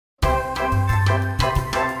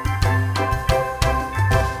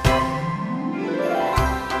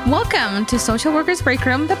Welcome to Social Workers Break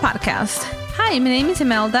Room, the podcast. Hi, my name is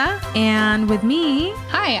Imelda, and with me...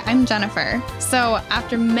 Hi, I'm Jennifer. So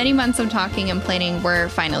after many months of talking and planning, we're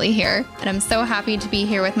finally here. And I'm so happy to be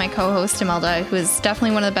here with my co-host, Imelda, who is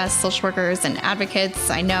definitely one of the best social workers and advocates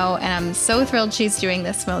I know. And I'm so thrilled she's doing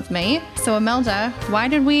this with me. So Imelda, why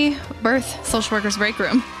did we birth Social Workers Break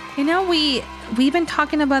Room? You know, we've been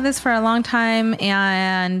talking about this for a long time,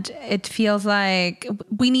 and it feels like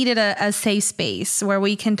we needed a safe space where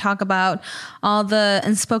we can talk about all the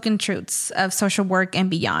unspoken truths of social work and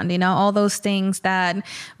beyond, you know, all those things that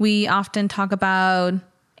we often talk about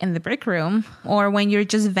in the break room or when you're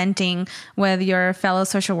just venting with your fellow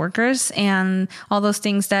social workers, and all those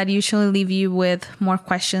things that usually leave you with more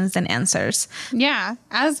questions than answers. Yeah.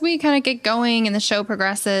 As we kind of get going and the show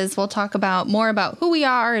progresses, we'll talk more about who we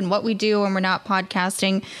are and what we do when we're not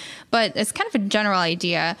podcasting. But it's kind of a general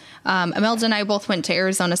idea. Imelda and I both went to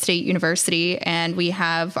Arizona State University, and we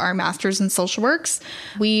have our master's in social works.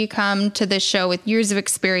 We come to this show with years of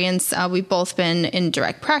experience. We've both been in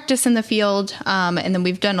direct practice in the field, and then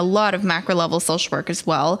we've done a lot of macro level social work as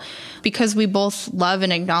well, because we both love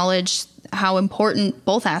and acknowledge how important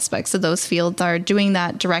both aspects of those fields are, doing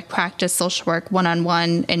that direct practice social work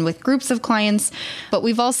one-on-one and with groups of clients. But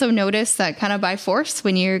we've also noticed that kind of by force,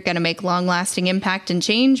 when you're going to make long-lasting impact and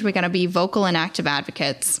change, we got to be vocal and active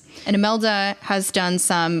advocates. And Imelda has done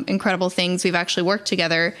some incredible things. We've actually worked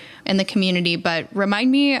together in the community, but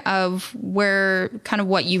remind me of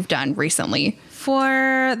what you've done recently.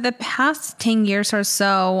 For the past 10 years or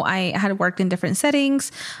so, I had worked in different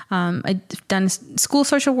settings. I've done school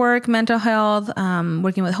social work, mental health,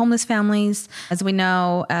 working with homeless families. As we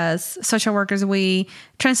know, as social workers, we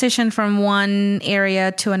transition from one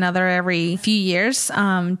area to another every few years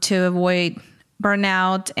to avoid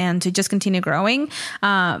burnout and to just continue growing.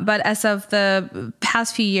 But as of the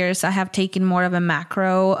past few years, I have taken more of a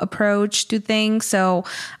macro approach to things. So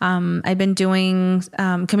I've been doing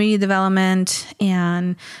community development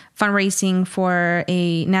and fundraising for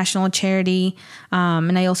a national charity.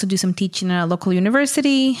 And I also do some teaching at a local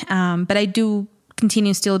university. But I do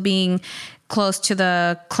continue still being close to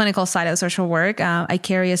the clinical side of social work. I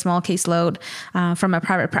carry a small caseload from a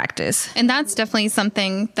private practice. And that's definitely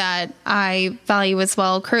something that I value as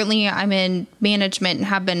well. Currently, I'm in management and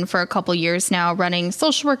have been for a couple years now, running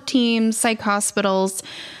social work teams, psych hospitals.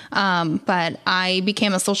 But I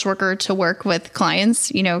became a social worker to work with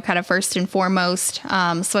clients, kind of first and foremost.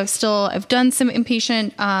 So I've done some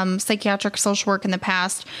inpatient psychiatric social work in the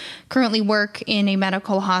past, currently work in a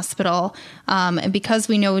medical hospital. And because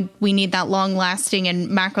we know we need that long lasting and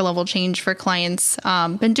macro level change for clients,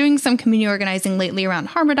 been doing some community organizing lately around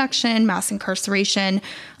harm reduction, mass incarceration,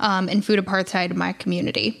 and food apartheid in my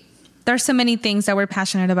community. There's so many things that we're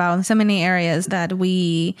passionate about, so many areas that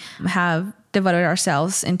we have devoted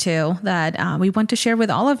ourselves into that we want to share with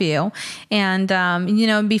all of you. And,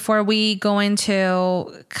 before we go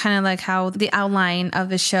into kind of like how the outline of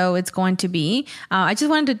the show is going to be, I just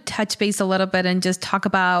wanted to touch base a little bit and just talk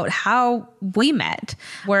about how we met,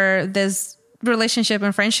 where this relationship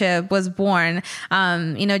and friendship was born.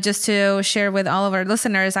 Just to share with all of our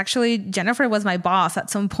listeners, actually, Jennifer was my boss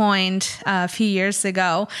at some point a few years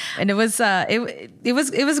ago, and it was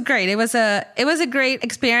great. It was a great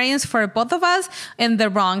experience for both of us in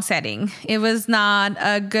the wrong setting. It was not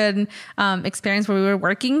a good experience where we were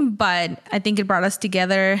working, but I think it brought us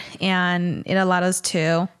together and it allowed us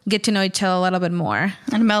to get to know each other a little bit more.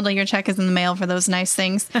 And Imelda, your check is in the mail for those nice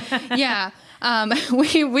things. Yeah.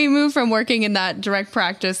 We moved from working in that direct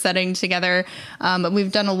practice setting together. But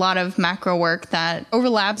we've done a lot of macro work that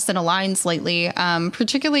overlaps and aligns lately,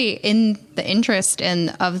 particularly in the interest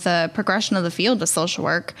of the progression of the field of social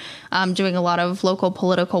work, doing a lot of local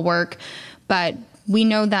political work. But we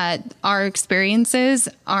know that our experiences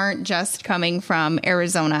aren't just coming from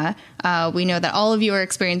Arizona. We know that all of you are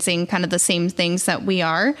experiencing kind of the same things that we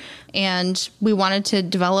are. And we wanted to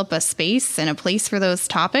develop a space and a place for those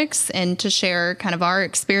topics and to share kind of our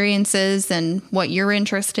experiences and what you're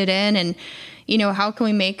interested in. And, how can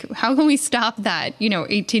we stop that,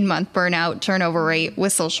 18-month burnout turnover rate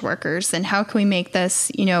with social workers? And how can we make this,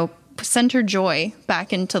 center joy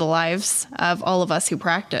back into the lives of all of us who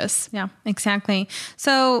practice? Yeah, exactly.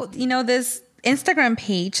 So, this Instagram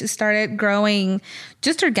page started growing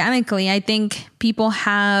just organically. I think people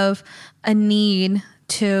have a need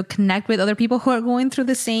to connect with other people who are going through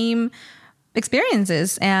the same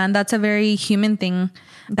experiences. And that's a very human thing.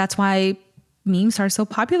 That's why memes are so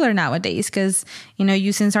popular nowadays because,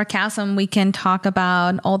 using sarcasm, we can talk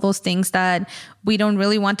about all those things that we don't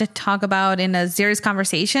really want to talk about in a serious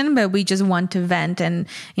conversation, but we just want to vent and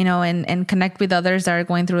connect with others that are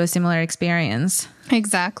going through a similar experience.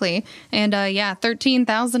 Exactly. And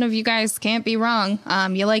 13,000 of you guys can't be wrong.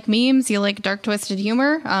 You like memes, you like dark, twisted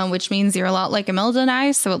humor, which means you're a lot like Imelda and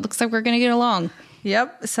I. So it looks like we're going to get along.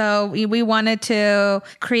 Yep. So we wanted to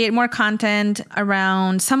create more content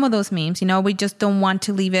around some of those memes. We just don't want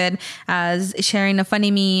to leave it as sharing a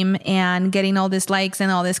funny meme and getting all these likes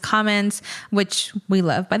and all these comments, which we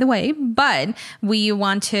love, by the way. But we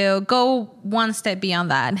want to go one step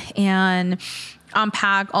beyond that and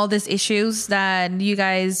unpack all these issues that you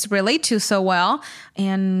guys relate to so well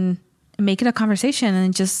and make it a conversation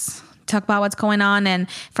and just talk about what's going on and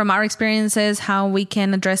from our experiences, how we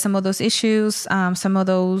can address some of those issues, some of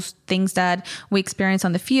those things that we experience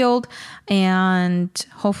on the field, and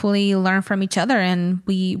hopefully learn from each other. And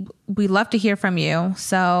we love to hear from you.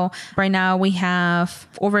 So right now we have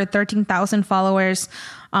over 13,000 followers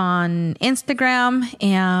on Instagram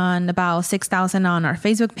and about 6,000 on our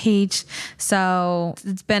Facebook page. So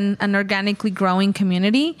it's been an organically growing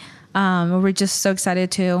community. We're just so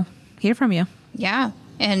excited to hear from you. Yeah.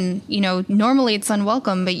 And, normally it's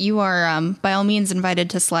unwelcome, but you are by all means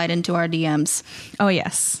invited to slide into our DMs. Oh,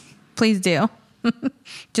 yes. Please do.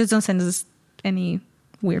 Just don't send us any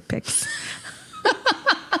weird pics.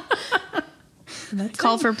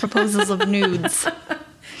 Call for proposals of nudes.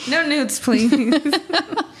 No nudes, please.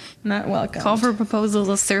 Not welcome. Call for proposals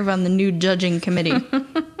to serve on the nude judging committee.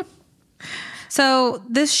 So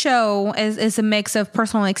this show is a mix of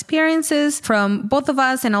personal experiences from both of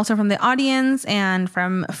us and also from the audience and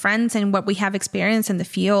from friends and what we have experienced in the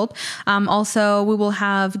field. Also, we will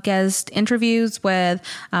have guest interviews with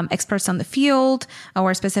experts on the field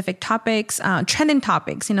or specific topics, trending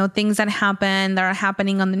topics, things that are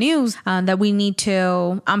happening on the news that we need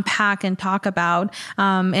to unpack and talk about.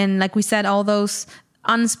 And like we said, all those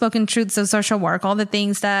unspoken truths of social work, all the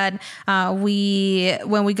things that when we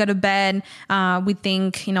go to bed, we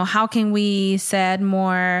think, how can we set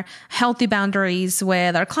more healthy boundaries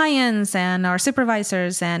with our clients and our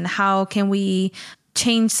supervisors, and how can we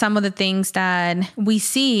change some of the things that we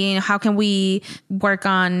see? How can we work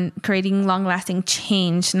on creating long-lasting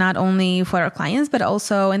change, not only for our clients, but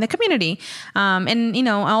also in the community? And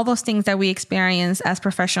all those things that we experience as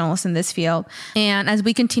professionals in this field. And as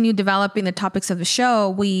we continue developing the topics of the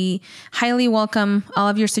show, we highly welcome all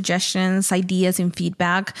of your suggestions, ideas, and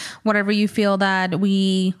feedback. Whatever you feel that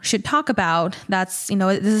we should talk about, that's,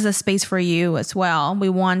 this is a space for you as well. We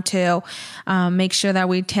want to make sure that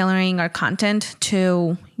we're tailoring our content to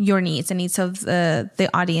your needs and needs of the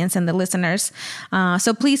audience and the listeners.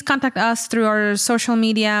 So please contact us through our social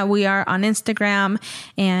media. We are on Instagram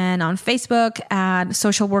and on Facebook at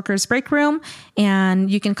Social Workers Break Room.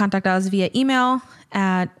 And you can contact us via email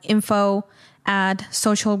at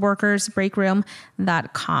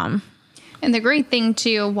info@socialworkersbreakroom.com. And the great thing,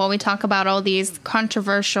 too, while we talk about all these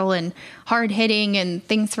controversial and hard-hitting and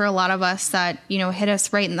things for a lot of us that, hit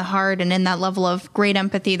us right in the heart and in that level of great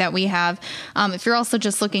empathy that we have, if you're also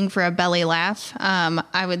just looking for a belly laugh,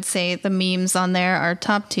 I would say the memes on there are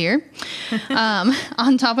top tier.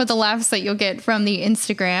 On top of the laughs that you'll get from the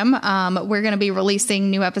Instagram, we're going to be releasing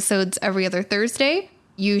new episodes every other Thursday.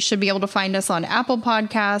 You should be able to find us on Apple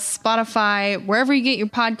Podcasts, Spotify, wherever you get your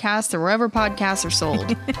podcasts or wherever podcasts are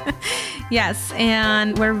sold. Yes,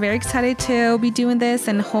 and we're very excited to be doing this,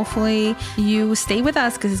 and hopefully you stay with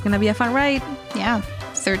us because it's going to be a fun ride. Yeah,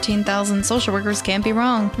 13,000 social workers can't be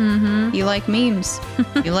wrong. Mm-hmm. You like memes.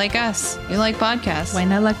 You like us. You like podcasts. Why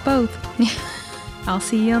not like both? I'll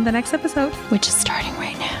see you on the next episode. Which is starting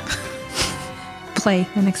right now. Play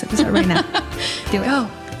the next episode right now. Do it. Go.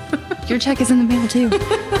 Your check is in the mail, too.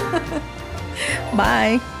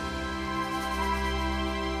 Bye.